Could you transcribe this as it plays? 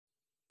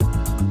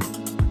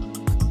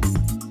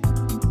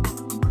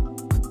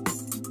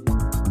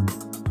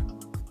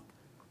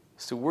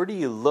So where do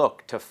you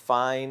look to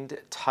find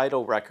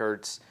title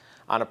records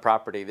on a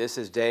property? This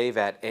is Dave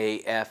at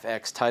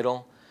AFX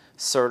Title,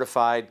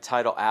 Certified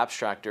Title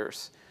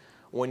Abstractors.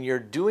 When you're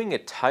doing a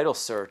title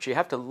search, you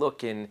have to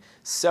look in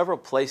several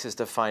places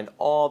to find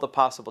all the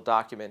possible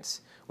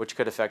documents which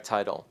could affect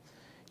title.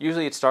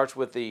 Usually it starts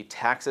with the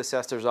tax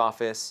assessor's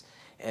office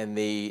and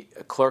the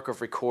clerk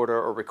of recorder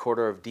or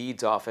recorder of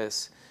deeds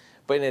office.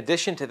 But in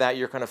addition to that,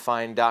 you're going to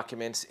find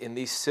documents in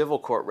these civil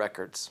court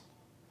records,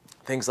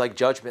 things like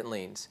judgment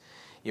liens.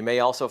 You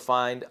may also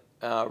find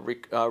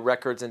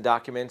records and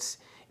documents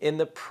in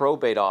the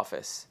probate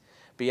office.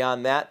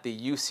 Beyond that, the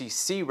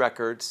UCC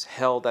records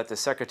held at the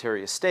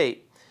Secretary of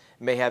State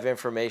may have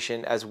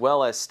information, as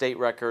well as state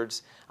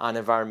records on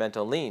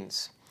environmental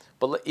liens.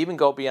 But even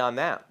go beyond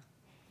that.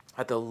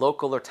 At the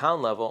local or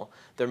town level,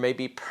 there may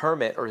be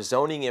permit or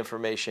zoning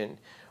information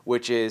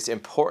which is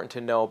important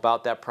to know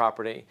about that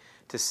property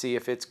to see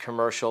if it's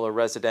commercial or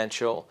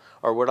residential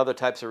or what other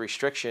types of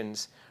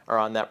restrictions are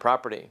on that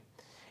property.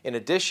 In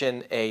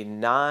addition, a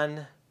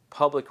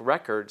non-public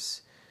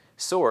records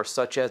source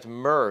such as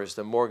MERS,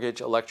 the Mortgage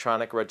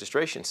Electronic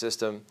Registration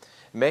System,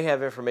 may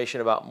have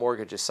information about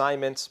mortgage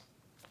assignments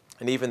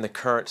and even the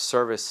current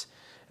service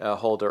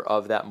holder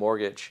of that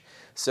mortgage.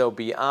 So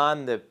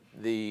beyond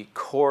the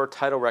core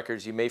title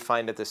records you may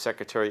find at the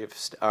Secretary of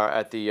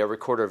at the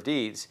Recorder of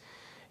Deeds,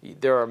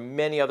 there are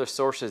many other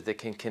sources that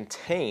can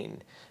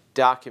contain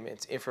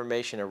documents,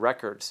 information, and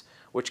records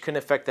which can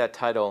affect that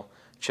title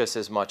just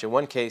as much. In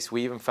one case,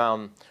 we even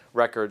found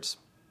records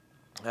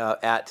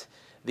at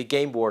the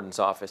game warden's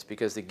office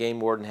because the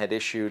game warden had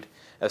issued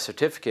a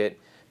certificate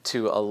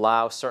to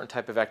allow certain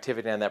type of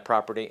activity on that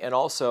property and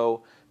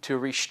also to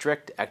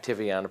restrict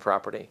activity on the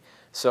property.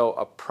 So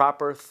a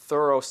proper,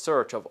 thorough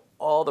search of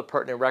all the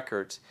pertinent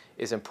records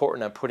is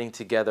important on putting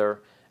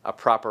together a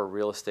proper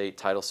real estate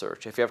title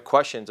search. If you have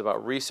questions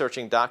about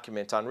researching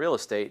documents on real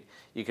estate,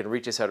 you can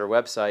reach us at our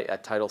website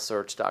at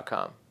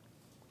titlesearch.com.